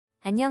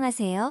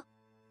안녕하세요.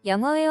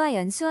 영어회화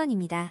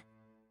연수원입니다.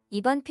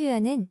 이번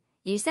표현은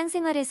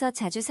일상생활에서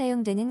자주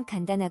사용되는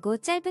간단하고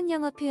짧은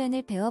영어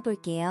표현을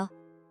배워볼게요.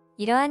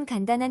 이러한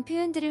간단한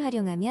표현들을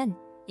활용하면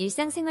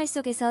일상생활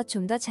속에서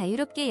좀 더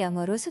자유롭게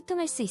영어로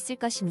소통할 수 있을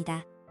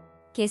것입니다.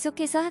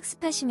 계속해서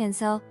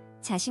학습하시면서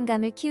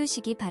자신감을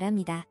키우시기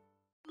바랍니다.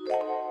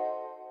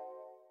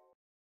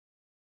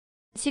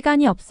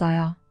 시간이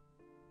없어요.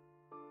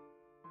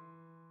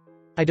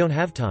 I don't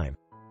have time.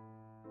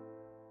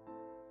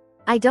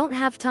 I don't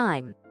have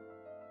time.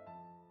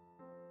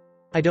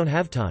 I don't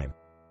have time.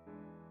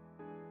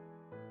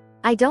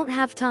 I don't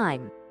have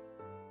time.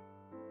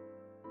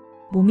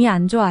 몸이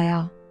안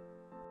좋아요.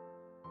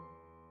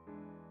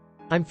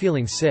 I'm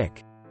feeling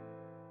sick.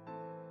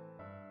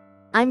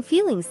 I'm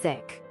feeling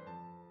sick.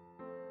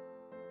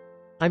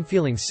 I'm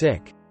feeling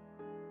sick.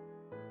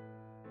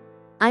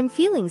 I'm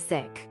feeling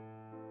sick.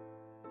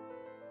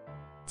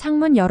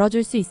 창문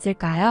열어줄 수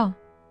있을까요?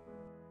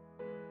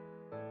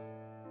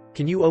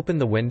 Can you open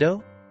the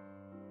window?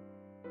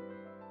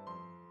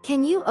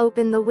 Can you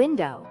open the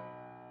window?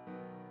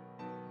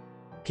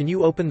 Can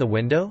you open the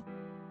window?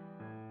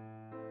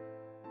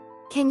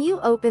 Can you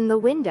open the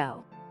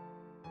window?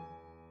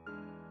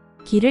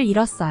 길을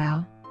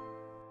잃었어요.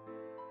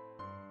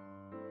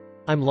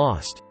 I'm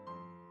lost.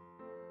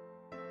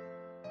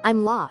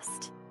 I'm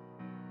lost.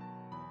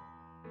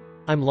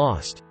 I'm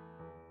lost.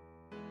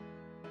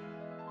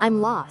 I'm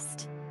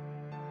lost.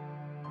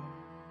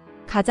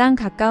 가장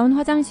가까운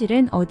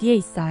화장실은 어디에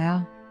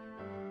있어요?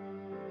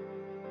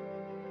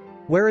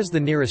 Where is the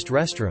nearest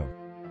restroom?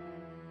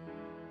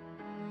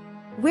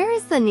 Where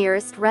is the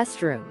nearest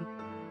restroom?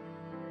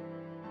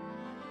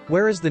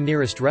 Where is the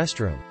nearest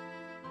restroom?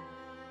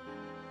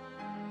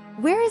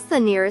 Where is the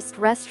nearest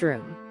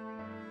restroom?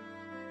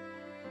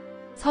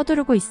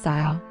 서두르고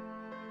있어요.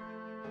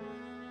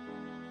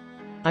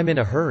 I'm in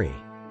a hurry.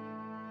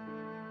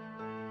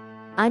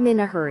 I'm in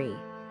a hurry.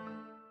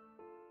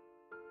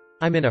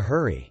 I'm in a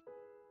hurry.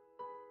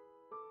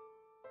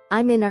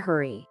 I'm in a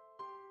hurry.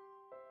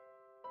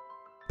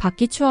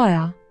 밖이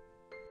추워요.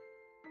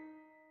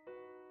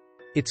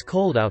 It's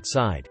cold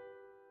outside.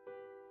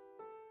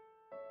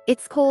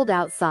 It's cold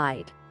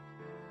outside.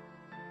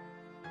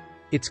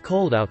 It's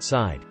cold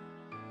outside.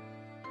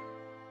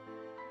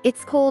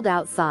 It's cold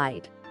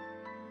outside.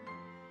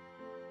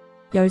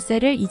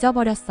 열쇠를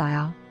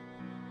잊어버렸어요.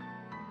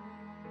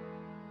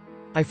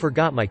 I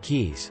forgot my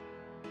keys.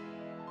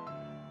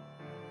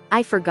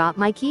 I forgot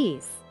my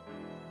keys.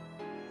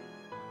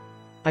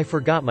 I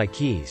forgot my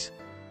keys.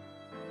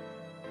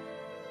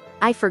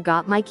 I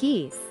forgot my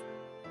keys.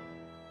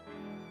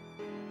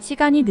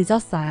 시간이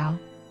늦었어요.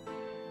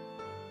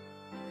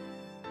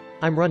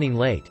 I'm running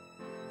late.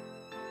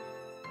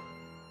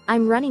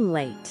 I'm running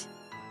late.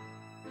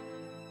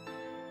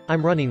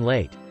 I'm running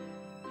late.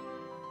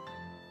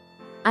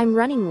 I'm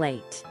running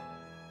late.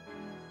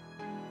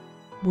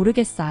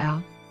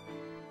 모르겠어요.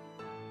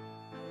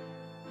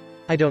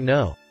 I don't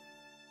know.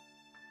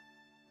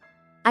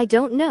 I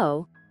don't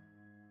know.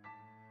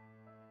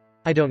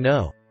 I don't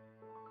know.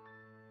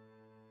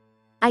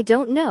 I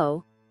don't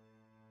know.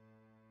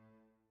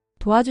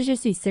 도와주실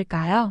수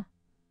있을까요?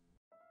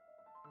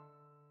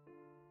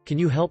 Can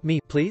you help me,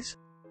 please?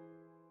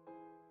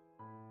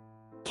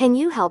 Can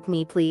you help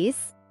me,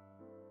 please?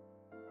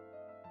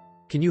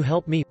 Can you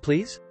help me,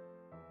 please?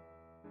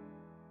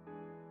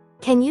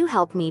 Can you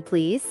help me,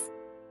 please?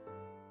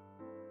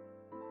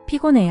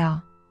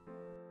 피곤해요.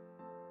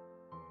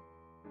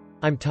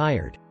 I'm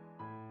tired.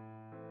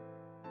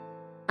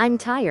 I'm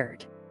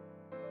tired.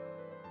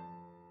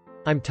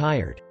 I'm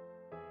tired.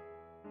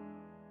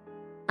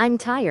 I'm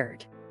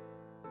tired.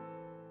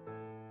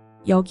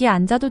 여기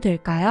앉아도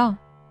될까요?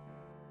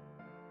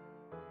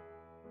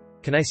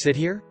 Can I sit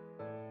here?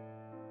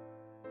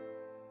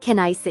 Can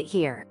I sit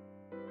here?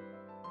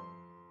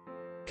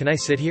 Can I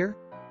sit here?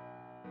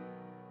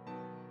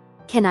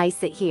 Can I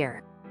sit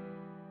here?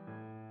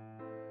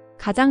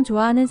 가장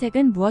좋아하는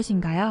색은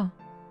무엇인가요?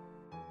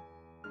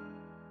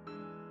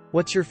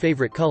 What's your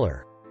favorite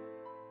color?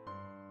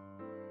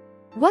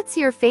 What's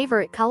your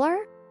favorite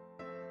color?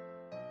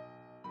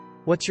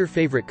 What's your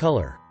favorite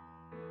color?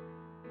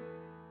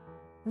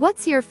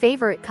 What's your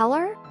favorite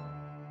color?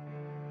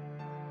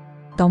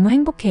 너무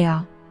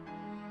행복해요.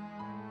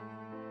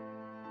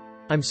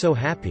 I'm so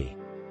happy.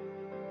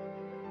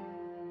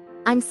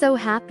 I'm so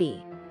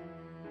happy.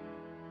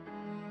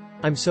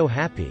 I'm so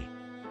happy.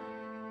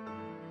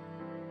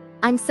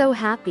 I'm so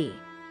happy.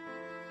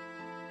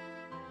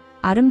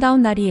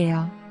 아름다운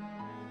날이에요.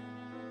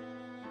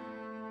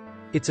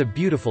 It's a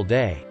beautiful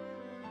day.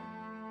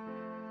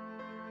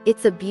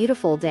 It's a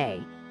beautiful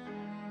day.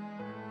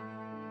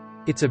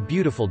 It's a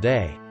beautiful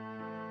day.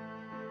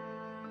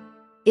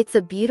 It's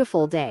a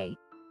beautiful day.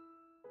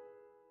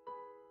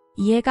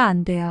 이해가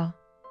안 돼요.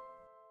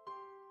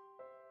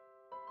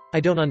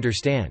 I don't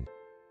understand.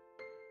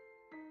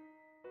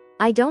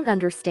 I don't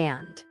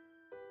understand.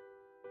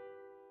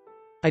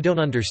 I don't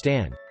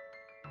understand.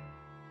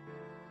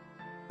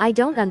 I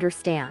don't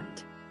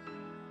understand.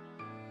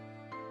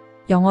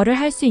 영어를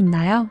할 수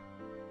있나요?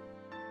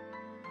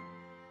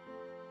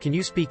 Can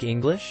you speak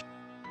English?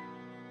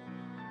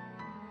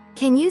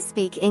 Can you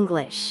speak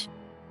English?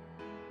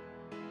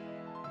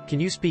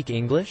 Can you speak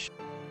English?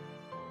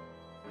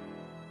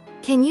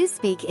 Can you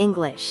speak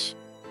English?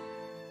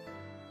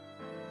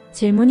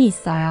 질문이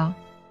있어요.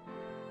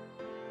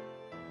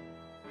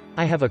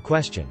 I have a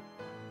question.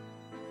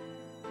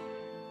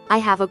 I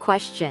have a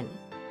question.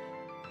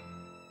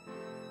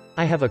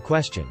 I have a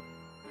question.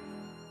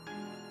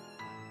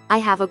 I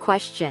have a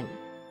question.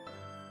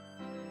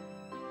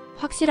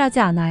 확실하지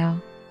않아요.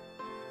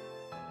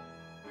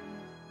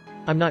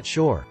 I'm not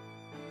sure.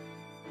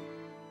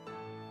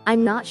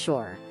 I'm not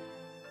sure.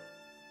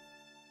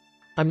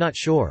 I'm not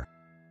sure.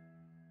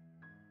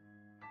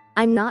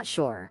 I'm not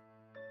sure.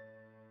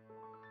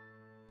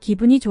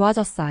 기분이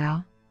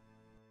좋아졌어요.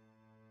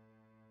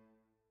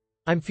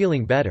 I'm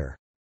feeling better.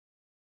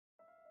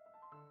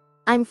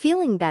 I'm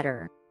feeling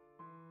better.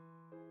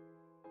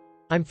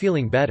 I'm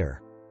feeling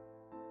better.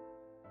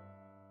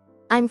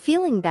 I'm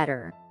feeling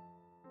better.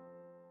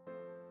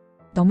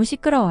 너무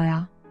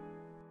시끄러워요.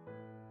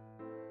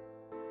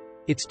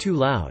 It's too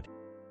loud.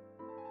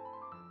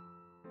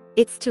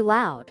 It's too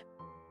loud.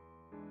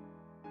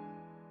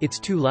 It's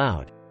too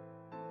loud.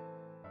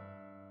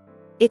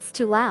 It's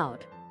too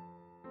loud.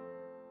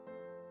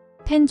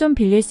 펜 좀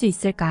빌릴 수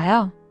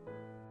있을까요?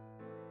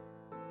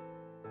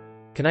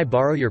 Can I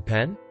borrow your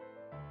pen?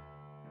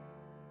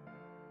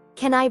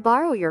 Can I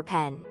borrow your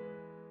pen?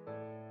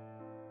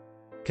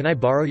 Can I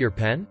borrow your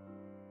pen?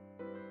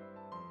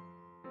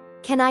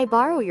 Can I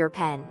borrow your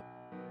pen?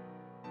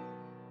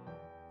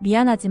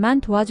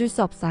 미안하지만 도와줄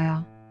수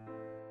없어요.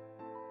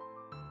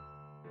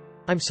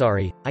 I'm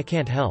sorry, I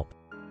can't help.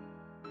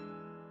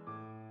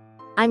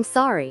 I'm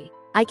sorry,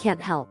 I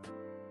can't help.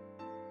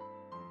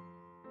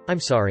 I'm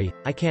sorry,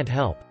 I can't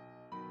help.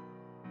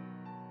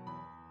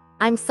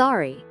 I'm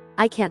sorry,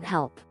 I can't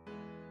help.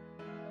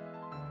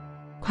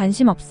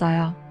 관심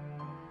없어요.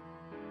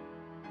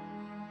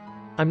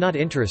 I'm not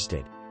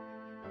interested.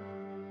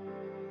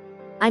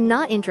 I'm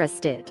not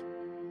interested.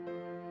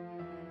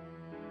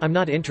 I'm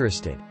not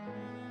interested.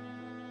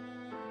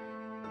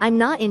 I'm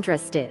not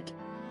interested.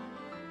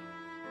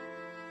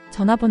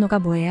 전화번호가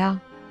뭐예요?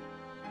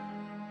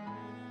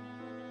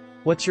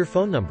 What's your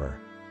phone number?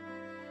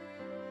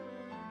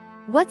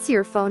 What's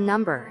your phone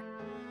number?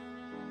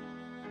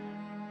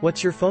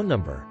 What's your phone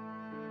number?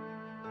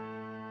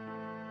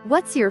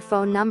 What's your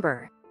phone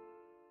number?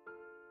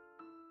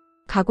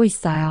 가고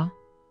있어요.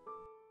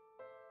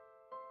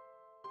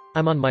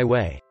 I'm on my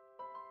way.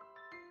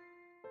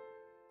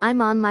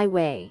 I'm on my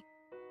way.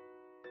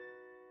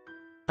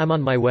 I'm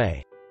on my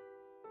way.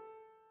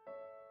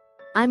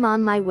 I'm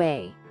on my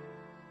way.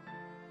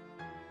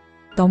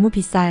 너무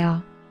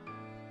비싸요.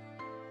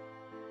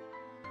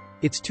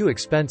 It's too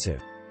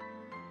expensive.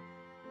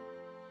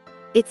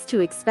 It's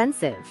too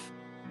expensive.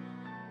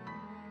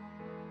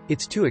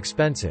 It's too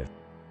expensive.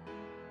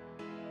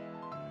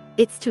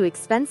 It's too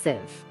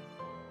expensive.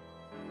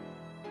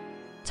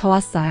 저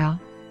왔어요.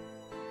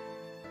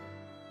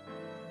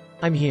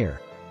 I'm here.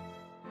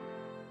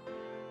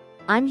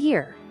 I'm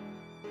here.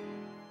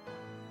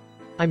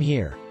 I'm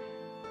here.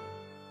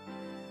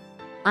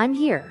 I'm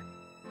here.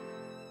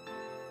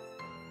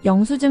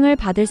 영수증을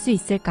받을 수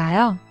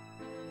있을까요?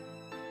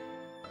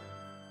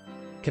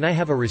 Can I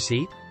have a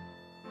receipt?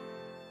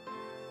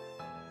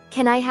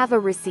 Can I have a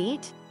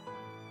receipt?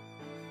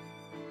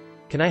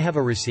 Can I have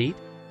a receipt?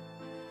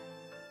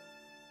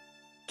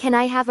 Can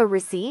I have a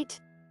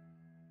receipt?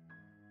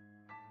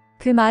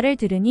 그 말을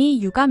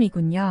들으니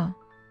유감이군요.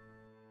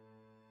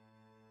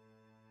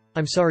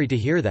 I'm sorry to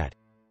hear that.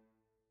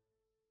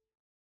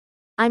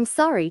 I'm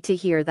sorry to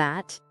hear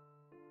that.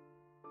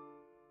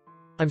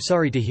 I'm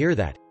sorry to hear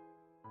that.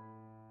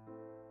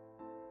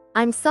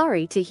 I'm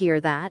sorry to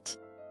hear that.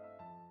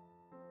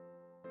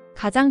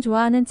 가장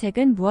좋아하는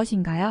책은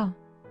무엇인가요?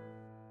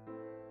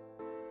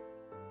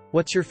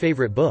 What's your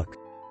favorite book?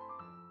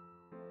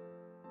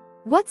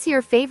 What's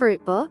your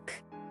favorite book?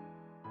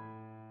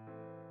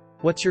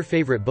 What's your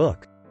favorite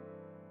book?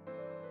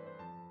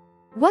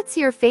 What's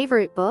your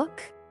favorite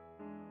book?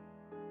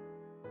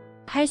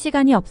 할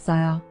시간이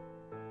없어요.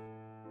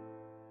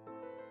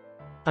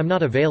 I'm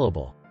not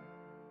available.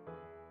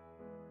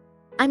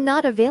 I'm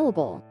not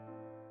available.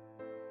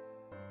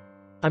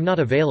 I'm not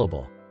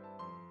available.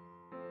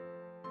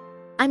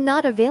 I'm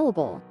not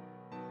available.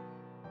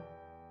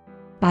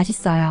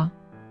 맛있어요.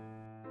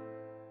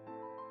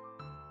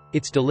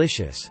 It's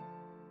delicious.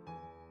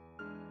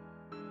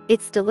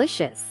 It's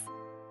delicious.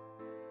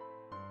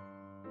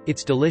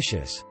 It's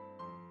delicious.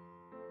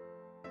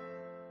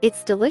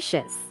 It's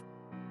delicious.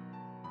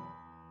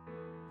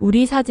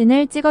 우리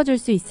사진을 찍어줄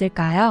수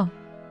있을까요?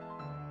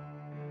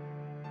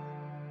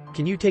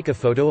 Can you take a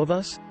photo of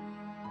us?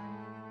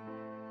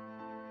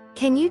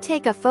 Can you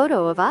take a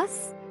photo of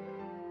us?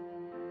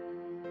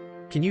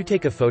 Can you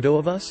take a photo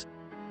of us?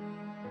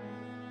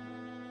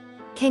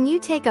 Can you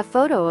take a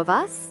photo of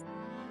us?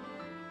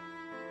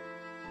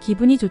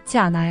 기분이 좋지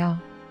않아요.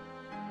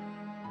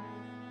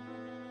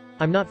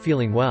 I'm not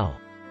feeling well.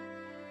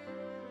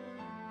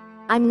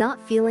 I'm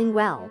not feeling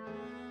well.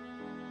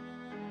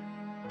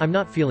 I'm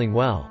not feeling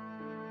well.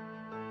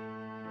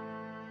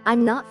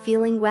 I'm not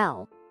feeling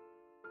well.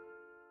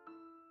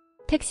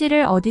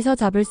 택시를 어디서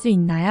잡을 수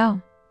있나요?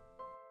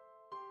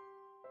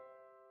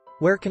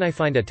 Where can I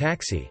find a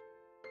taxi?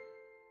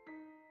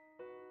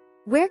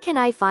 Where can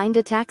I find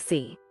a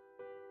taxi?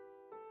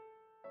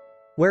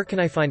 Where can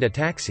I find a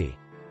taxi?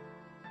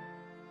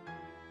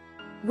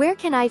 Where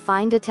can I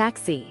find a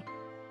taxi?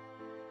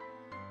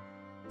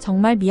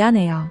 정말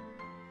미안해요.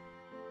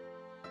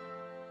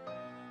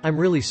 I'm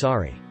really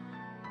sorry.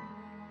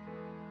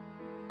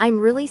 I'm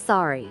really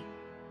sorry.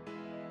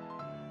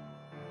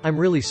 I'm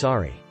really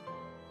sorry.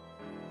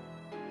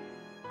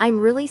 I'm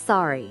really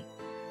sorry.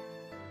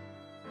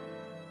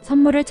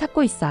 선물을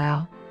찾고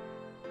있어요.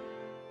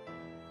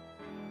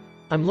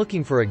 I'm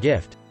looking for a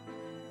gift.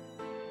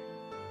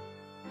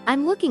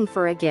 I'm looking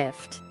for a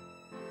gift.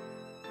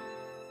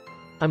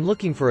 I'm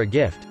looking for a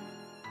gift.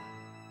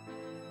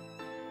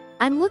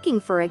 I'm looking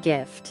for a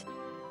gift.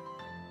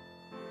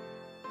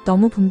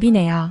 너무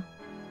붐비네요.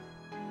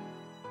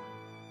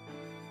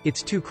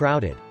 It's too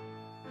crowded.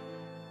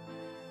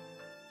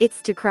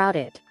 It's too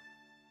crowded.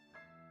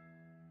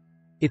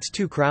 It's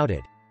too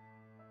crowded.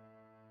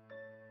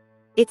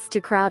 It's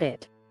too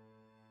crowded.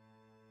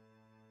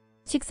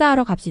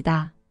 식사하러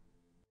갑시다.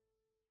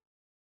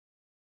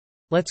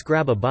 Let's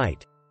grab a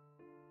bite.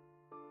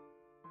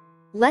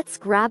 Let's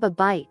grab a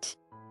bite.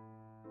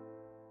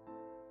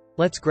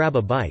 Let's grab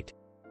a bite.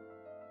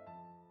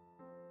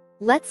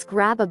 Let's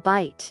grab a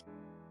bite.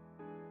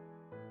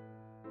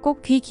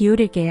 꼭 귀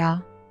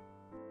기울일게요.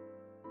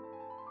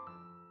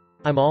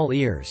 I'm all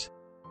ears.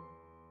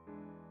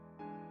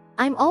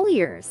 I'm all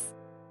ears.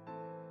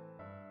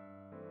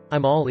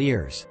 I'm all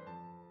ears.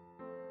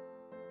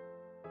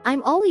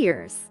 I'm all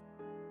ears.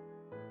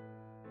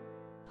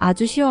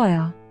 아주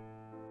쉬워요.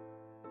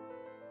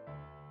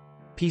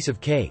 Piece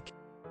of cake.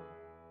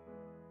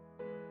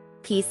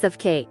 Piece of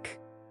cake.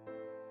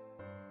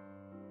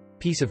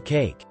 Piece of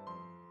cake.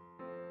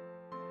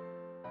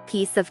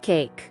 Piece of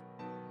cake.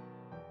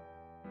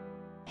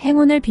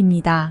 행운을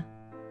빕니다.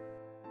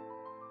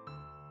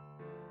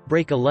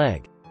 Break a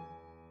leg.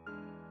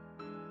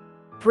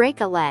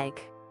 Break a leg.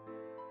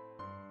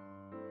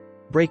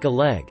 Break a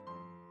leg.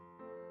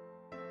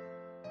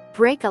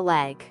 Break a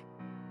leg.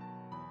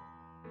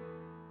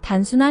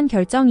 단순한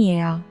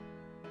결정이에요.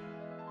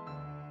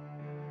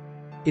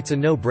 It's a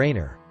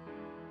no-brainer.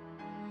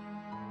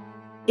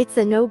 It's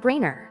a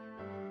no-brainer.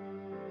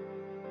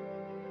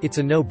 It's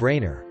a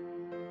no-brainer.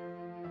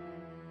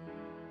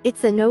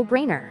 It's a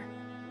no-brainer.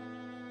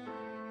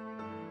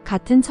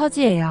 같은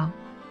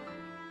처지예요.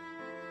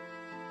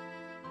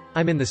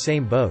 I'm in the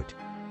same boat.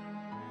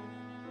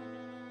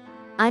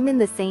 I'm in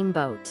the same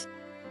boat.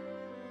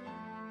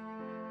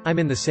 I'm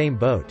in the same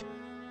boat.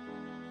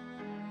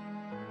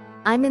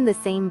 I'm in the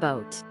same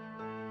boat.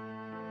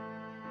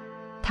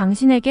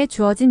 당신에게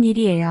주어진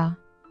일이에요.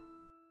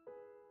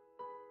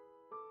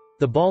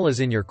 The ball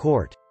is in your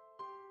court.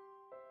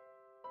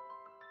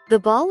 The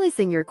ball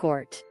is in your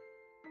court.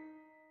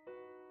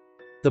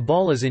 The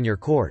ball is in your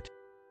court.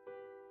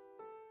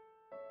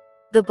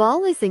 The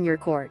ball is in your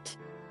court.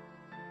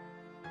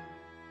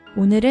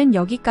 오늘은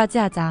여기까지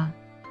하자.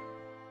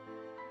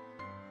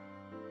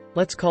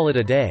 Let's call it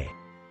a day.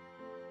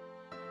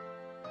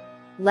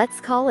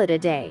 Let's call it a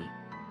day.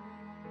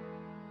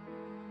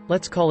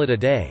 Let's call it a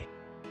day.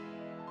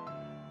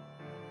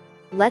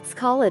 Let's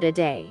call it a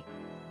day.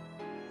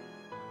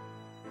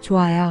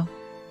 좋아요.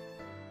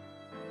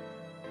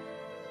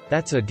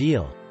 That's a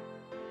deal.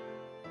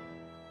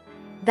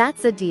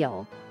 That's a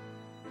deal.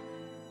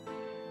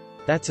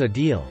 That's a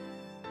deal.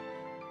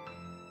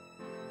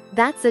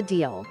 That's a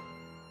deal.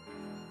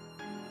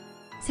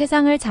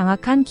 세상을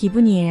장악한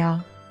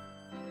기분이에요.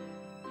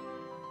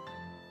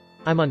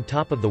 I'm on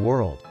top of the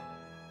world.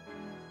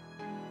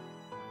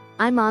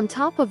 I'm on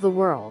top of the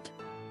world.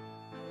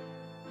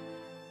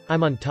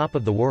 I'm on top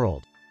of the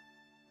world.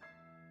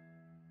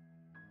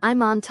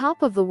 I'm on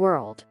top of the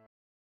world.